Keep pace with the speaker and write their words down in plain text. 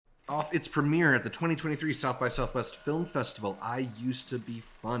off its premiere at the 2023 South by Southwest Film Festival. I Used to Be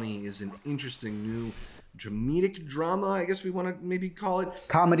Funny is an interesting new comedic drama, I guess we want to maybe call it.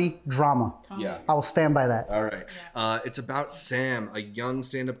 Comedy drama. Yeah. I will stand by that. All right. Yeah. It's about Sam, a young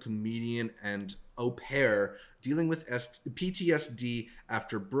stand-up comedian and au pair dealing with PTSD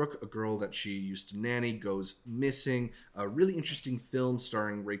after Brooke, a girl that she used to nanny, goes missing. A really interesting film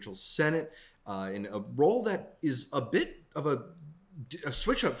starring Rachel Sennett in a role that is a bit of a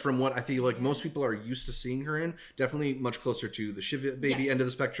switch up from what I feel like most people are used to seeing her in. Definitely much closer to the Shiva Baby end of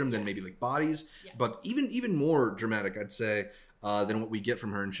the spectrum than maybe like Bodies, but even more dramatic, I'd say, than what we get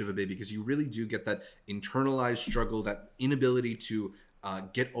from her in Shiva Baby, because you really do get that internalized struggle, that inability to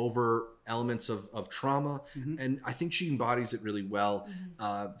get over elements of trauma, and I think she embodies it really well.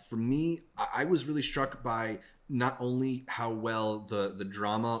 For me, I was really struck by not only how well the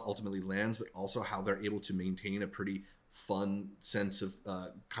drama ultimately lands, but also how they're able to maintain a pretty fun sense of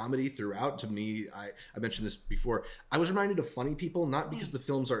comedy throughout. To me, I mentioned this before, I was reminded of Funny People, not because the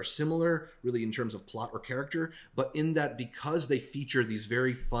films are similar really in terms of plot or character, but in that because they feature these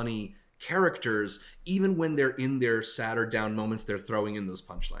very funny characters, even when they're in their sad or down moments, they're throwing in those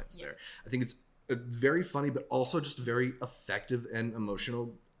punchlines there. I think it's very funny, but also just very effective and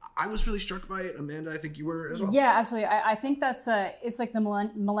emotional. I was really struck by it. Amanda, I think you were as well. Yeah, absolutely. I think that's it's like the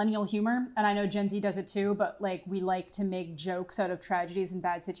millennial humor, and I know Gen Z does it too, but like we like to make jokes out of tragedies and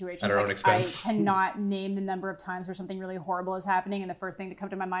bad situations. At our own expense. I cannot name the number of times where something really horrible is happening, and the first thing to come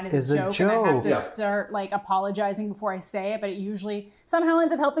to my mind is a joke. And I have to start like apologizing before I say it, but it usually somehow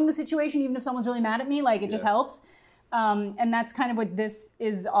ends up helping the situation, even if someone's really mad at me. Like it just helps, and that's kind of what this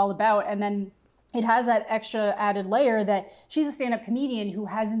is all about. And then it has that extra added layer that she's a stand-up comedian who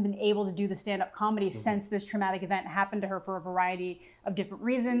hasn't been able to do the stand-up comedy since this traumatic event happened to her for a variety of different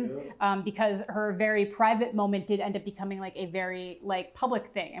reasons, because her very private moment did end up becoming like a very like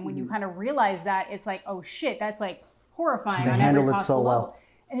public thing. And when you kind of realize that, it's like, oh shit, that's like horrifying. They on handle every it so possible well. level.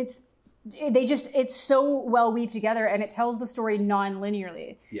 And it's so well weaved together, and it tells the story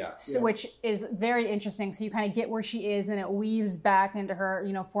non-linearly, which is very interesting. So you kind of get where she is, and it weaves back into her,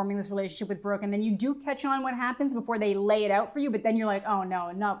 forming this relationship with Brooke, and then you do catch on what happens before they lay it out for you, but then you're like, oh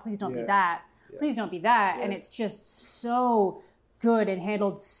no, please don't be that. Please don't be that. And it's just so good and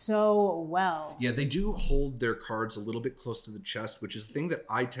handled so well. Yeah, they do hold their cards a little bit close to the chest, which is the thing that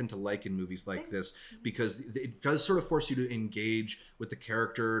I tend to like in movies like this, because it does sort of force you to engage with the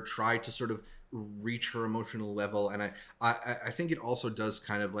character, try to sort of reach her emotional level. And I think it also does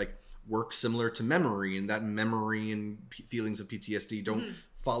kind of like work similar to Memory, and that memory and feelings of PTSD don't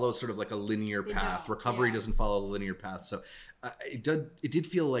follow sort of like a linear path. Recovery doesn't follow a linear path. So it did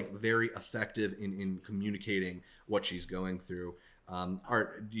feel like very effective in communicating what she's going through.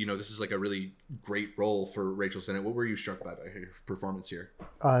 Art, this is like a really great role for Rachel Sennett. What were you struck by her performance here?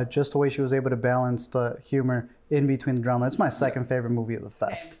 Just the way she was able to balance the humor in between the drama. It's my second favorite movie of the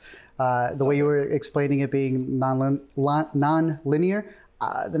fest. The way you were explaining it being non-linear,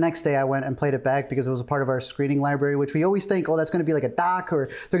 the next day I went and played it back because it was a part of our screening library, which we always think, that's going to be like a doc, or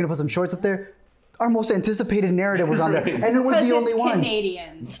they're going to put some shorts up there. Our most anticipated narrative was on there, and it was the only one.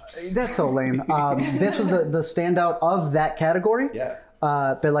 Canadian. That's so lame. This was the standout of that category. Yeah.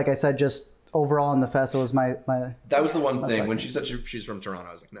 But like I said, just overall in the fest, it was my. That was the one thing. When she said she's from Toronto,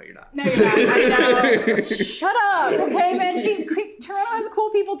 I was like, no, you're not. No, you're not. I know. Shut up, okay, man. Toronto has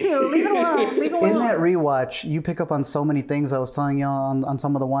cool people too. Leave it alone. Leave it alone. In that rewatch, you pick up on so many things. I was telling you on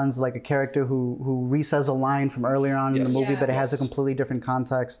some of the ones, like a character who resays a line from earlier on in the movie, but it has a completely different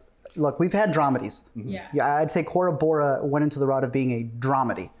context. Look, we've had dramedies. Yeah, I'd say Cora Bora went into the route of being a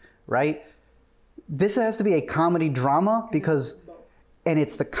dramedy, right? This has to be a comedy drama and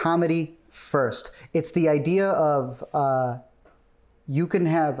it's the comedy first. It's the idea of you can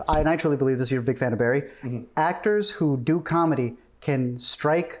have, and I truly believe this, you're a big fan of Barry, actors who do comedy can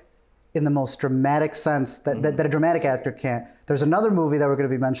strike in the most dramatic sense that a dramatic actor can't. There's another movie that we're going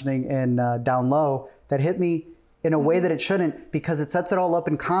to be mentioning in Down Low that hit me in a way that it shouldn't, because it sets it all up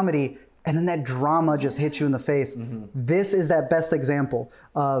in comedy, and then that drama just hits you in the face. This is that best example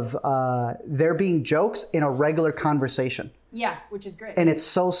of there being jokes in a regular conversation. Yeah, which is great. And it's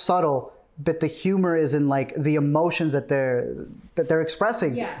so subtle, but the humor is in like the emotions that they're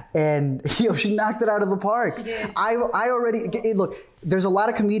expressing. Yeah. And she knocked it out of the park. She did. I already look. There's a lot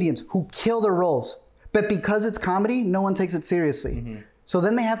of comedians who kill their roles, but because it's comedy, no one takes it seriously. So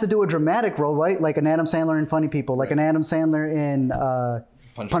then they have to do a dramatic role, right? Like an Adam Sandler in Funny People, like an Adam Sandler in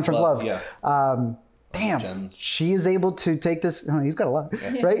Punch and Glove. Yeah. Damn, she is able to take this. He's got a lot,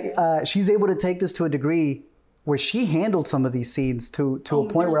 right? She's able to take this to a degree where she handled some of these scenes to a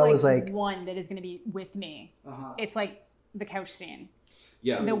point where I was like, one that is going to be with me. It's like the couch scene.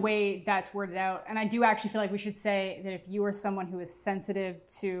 the way that's worded out. And I do actually feel like we should say that if you are someone who is sensitive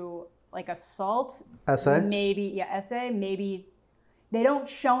to like assault, maybe they don't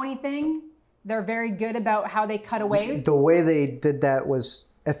show anything. They're very good about how they cut away. The way they did that was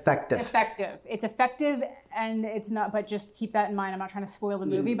effective. It's effective, and it's not, but just keep that in mind. I'm not trying to spoil the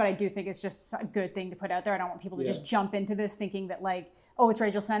movie, but I do think it's just a good thing to put out there. I don't want people to just jump into this thinking that like, oh, it's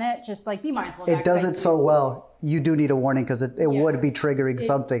Rachel Sennett. Just like be mindful of that. It does it so well. You do need a warning because it would be triggering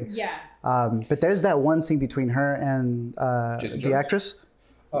something. Yeah. But there's that one scene between her and the actress.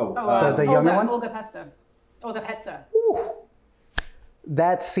 The younger one? Olga Petsa. Ooh.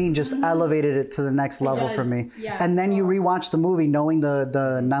 That scene just elevated it to the next level for me. Yeah. And then you rewatch the movie knowing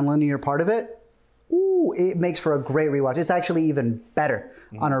the nonlinear part of it. Ooh, it makes for a great rewatch. It's actually even better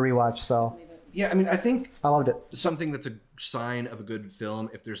on a rewatch. So yeah, I mean, I think I loved it. Something that's a sign of a good film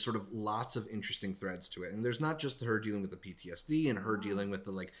if there's sort of lots of interesting threads to it, and there's not just her dealing with the PTSD and her dealing with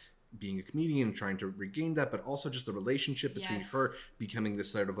the like being a comedian and trying to regain that, but also just the relationship between her becoming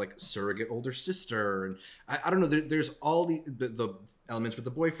this sort of like surrogate older sister. And I don't know, there's all the elements with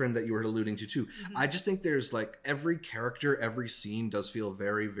the boyfriend that you were alluding to too. I just think there's like every character, every scene does feel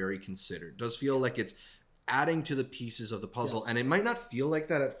very, very considered, does feel like it's adding to the pieces of the puzzle. And it might not feel like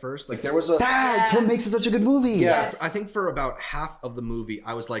that at first. Like there was that's what makes it such a good movie. Yeah. I think for about half of the movie,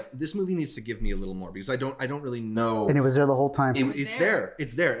 I was like, this movie needs to give me a little more because I don't really know. And it was there the whole time. It's there.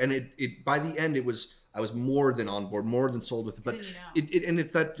 And it by the end, I was more than on board, more than sold with it. But and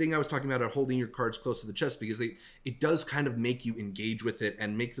it's that thing I was talking about holding your cards close to the chest because it does kind of make you engage with it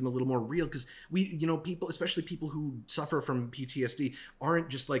and make them a little more real. Because people, especially people who suffer from PTSD, aren't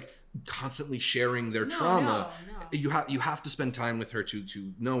just like constantly sharing their trauma. No. You have to spend time with her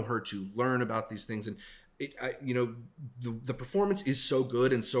to know her, to learn about these things. And the performance is so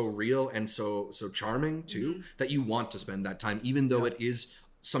good and so real and so charming too that you want to spend that time, even though it is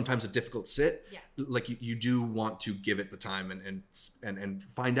sometimes a difficult sit. Like you do want to give it the time and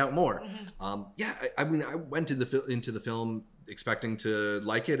find out more. I mean, I went into the film expecting to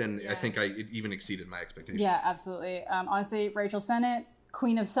like it, and I think it even exceeded my expectations. Yeah, absolutely. Honestly, Rachel Sennett,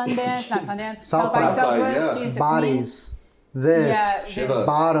 Queen of Sundance, not Sundance, South by Southwest. She's the Bodies. Queen. Shiva.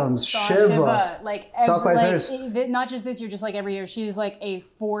 Bottoms, Shiva. Like South by like, Southwest. not just this year, just like every year. She's like a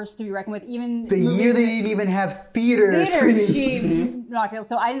force to be reckoned with. Even the year they didn't even have theater screening. She knocked it.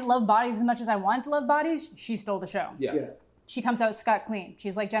 So I didn't love Bodies as much as I wanted to love Bodies. She stole the show. Yeah. She comes out scot clean.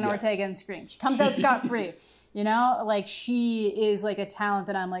 She's like Jenna Ortega in Scream. She comes out scot free. Like she is like a talent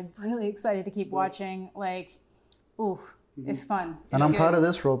that I'm like really excited to keep watching. Like, oof. It's fun. And I'm proud of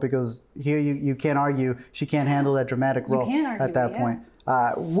this role because here you can't argue she can't handle that dramatic role at that point.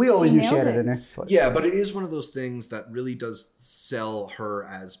 We always knew she had it in her. But it is one of those things that really does sell her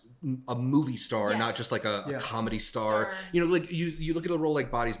as a movie star, not just like a comedy star. Like you look at a role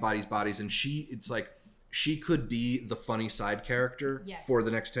like Bodies, and it's like she could be the funny side character for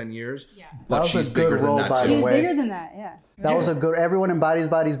the next 10 years. Yeah. But she's bigger than that too. She's bigger than that, yeah. That was a good, everyone in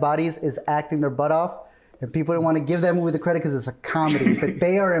Bodies is acting their butt off. And people don't want to give that movie the credit because it's a comedy, but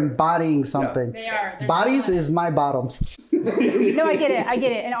they are embodying something. They are. Bodies is my bottoms. No, I get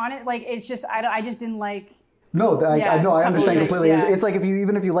it. And on it, like, it's just, I just didn't like. No, I understand completely. Yeah. It's like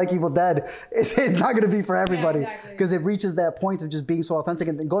even if you like Evil Dead, it's not going to be for everybody because it reaches that point of just being so authentic.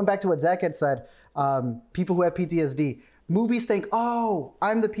 And going back to what Zach had said, people who have PTSD, movies think, oh,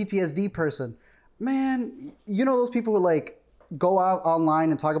 I'm the PTSD person. Man, those people who like go out online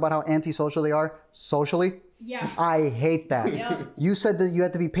and talk about how antisocial they are socially. Yeah. I hate that. Yeah. You said that you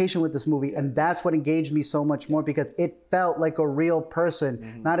had to be patient with this movie, and that's what engaged me so much more because it felt like a real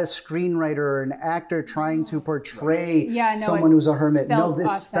person, not a screenwriter or an actor trying to portray someone who's a hermit. No,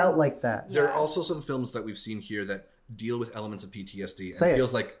 this felt like that. There are also some films that we've seen here that deal with elements of PTSD. And it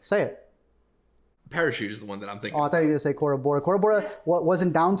feels like say it. Parachute is the one that I'm thinking. Oh, I thought you were going to say Cora Bora. Cora Bora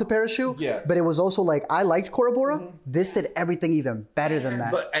wasn't down to Parachute, but it was also like, I liked Cora Bora. This did everything even better than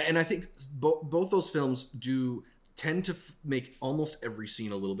that. And I think both those films do tend to make almost every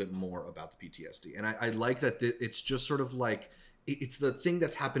scene a little bit more about the PTSD. And I like that it's just sort of like, it's the thing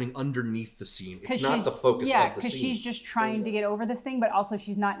that's happening underneath the scene. It's not the focus of the scene. Yeah, because she's just trying to get over this thing, but also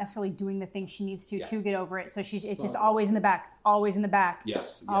she's not necessarily doing the thing she needs to get over it. So it's just always in the back. It's always in the back.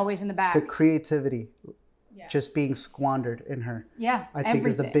 Yes. Always in the back. The creativity just being squandered in her. Yeah, I think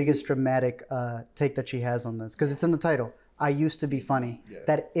is the biggest dramatic take that she has on this. Because it's in the title. I used to be funny. Yeah.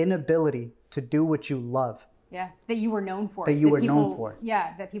 That inability to do what you love. Yeah, that you were known for. That known for.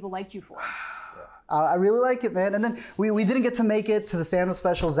 Yeah, that people liked you for. I really like it, man. And then we didn't get to make it to the stand-up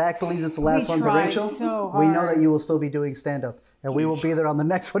special. Zach believes it's the last one for Rachel. So hard. We know that you will still be doing stand-up. And we will be there on the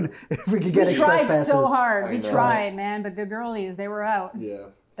next one if we can get We express tried passes. so hard. We tried, man. But the girlies, they were out. Yeah.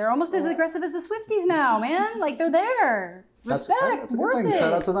 They're almost as aggressive as the Swifties now, man. Like, they're there. Respect. That's a good worth thing. it.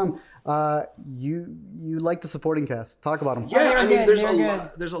 Shout out to them. You like the supporting cast. Talk about them. Yeah, I mean, there's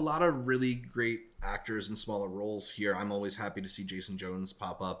good. there's a lot of really great actors in smaller roles here. I'm always happy to see Jason Jones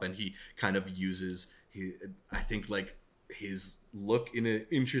pop up, and he kind of uses I think like his look in an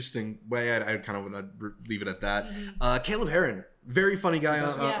interesting way. I kind of want to leave it at that. Caleb Herron, very funny guy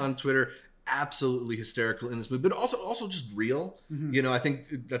on Twitter. Absolutely hysterical in this movie, but also just real. You know, I think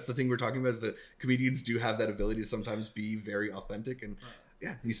that's the thing we're talking about, is that comedians do have that ability to sometimes be very authentic, and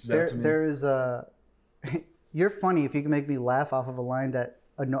yeah, he stood out to me. There is you're funny if you can make me laugh off of a line that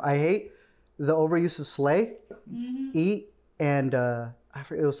I hate the overuse of slay, eat, and I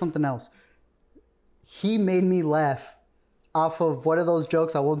forget, it was something else. He made me laugh off of one of those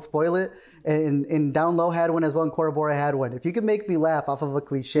jokes. I won't spoil it. And Down Low had one as well, and Cora Bora had one. If you can make me laugh off of a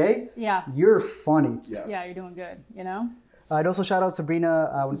cliche, you're funny. Yeah, you're doing good, you know? I'd also shout out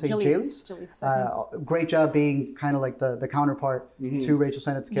Sabrina, I want to say Jalise. Great job being kind of like the counterpart to Rachel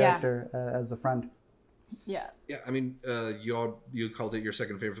Sennett's character as a friend. Yeah. Yeah, I mean, you called it your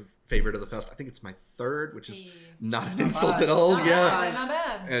second favorite of the fest. I think it's my third, which is not an insult at all. Not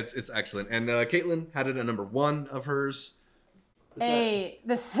bad. It's excellent. And Caitlin had it at number 1 of hers. Hey,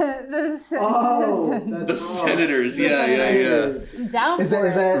 the Senators. Yeah. I'm down for Is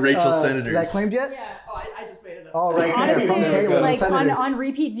that Rachel Senators. Is that claimed yet? Yeah. Oh, I just made it up. Oh, right. Honestly, From Caitlin, like Senators. on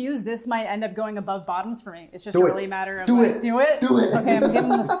repeat views, this might end up going above bottoms for me. It's just Do it. really a matter of Do it. do it. Do it. Okay, I'm giving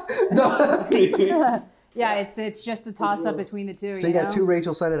this. No. Yeah, it's just a toss up between the two. So you got 2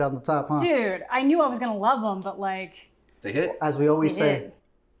 Rachel Sennett on the top, huh? Dude, I knew I was gonna love them, but like They hit. As we always they say, hit.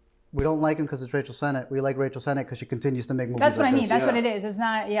 we don't like him because it's Rachel Sennett. We like Rachel Sennett because she continues to make movies. That's what like I mean. this. That's what it is. It's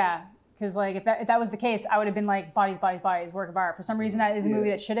not, because like if that was the case, I would have been like bodies, work of art. For some reason, that is a movie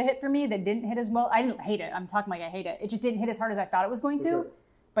that should have hit for me that didn't hit as well. I didn't hate it. I'm talking like I hate it. It just didn't hit as hard as I thought it was going to.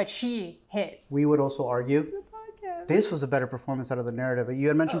 But she hit. We would also argue this was a better performance out of the narrative. You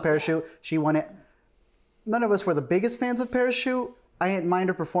had mentioned Parachute. She won it. None of us were the biggest fans of Parachute. I didn't mind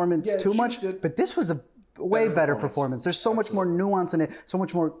her performance too much, but this was a way better performance. There's so much more nuance in it, so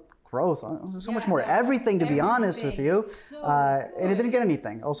much more growth, so much more everything, to be honest with you. And it didn't get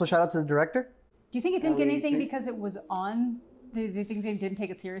anything. Also, shout out to the director. Do you think it didn't get anything because it was on? Do you think they didn't take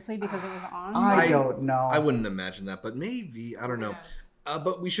it seriously because it was on? I don't know. I wouldn't imagine that, but maybe. I don't know.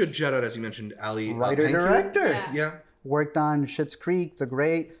 But we should shout out, as you mentioned, Ali. Writer-director. Yeah. Worked on Schitt's Creek, The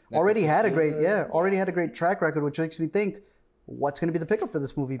Great. Already had a great track record, which makes me think, what's going to be the pickup for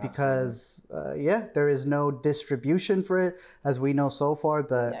this movie? Because there is no distribution for it, as we know so far.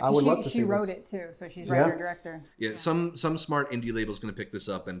 But I would love to see She wrote this. it too, so she's writer director. Yeah, some smart indie label's going to pick this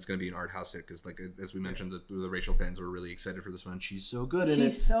up, and it's going to be an art house hit because, like as we mentioned, the Rachel fans were really excited for this one. She's so good in it.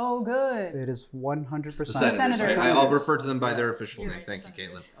 She's so good. It is 100%. The Senators. I'll refer to them by their official name. Thank you,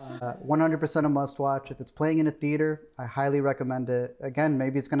 Caitlin. 100% a must watch. If it's playing in a theater, I highly recommend it. Again,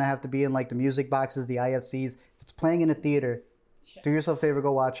 maybe it's going to have to be in like the music boxes, the IFCs. If it's playing in a theater, do yourself a favor,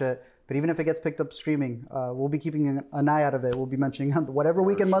 go watch it. But even if it gets picked up streaming, we'll be keeping an eye out of it. We'll be mentioning on whatever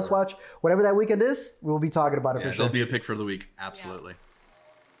weekend must watch, whatever that weekend is, we'll be talking about it for sure. There'll be a pick for the week. Absolutely.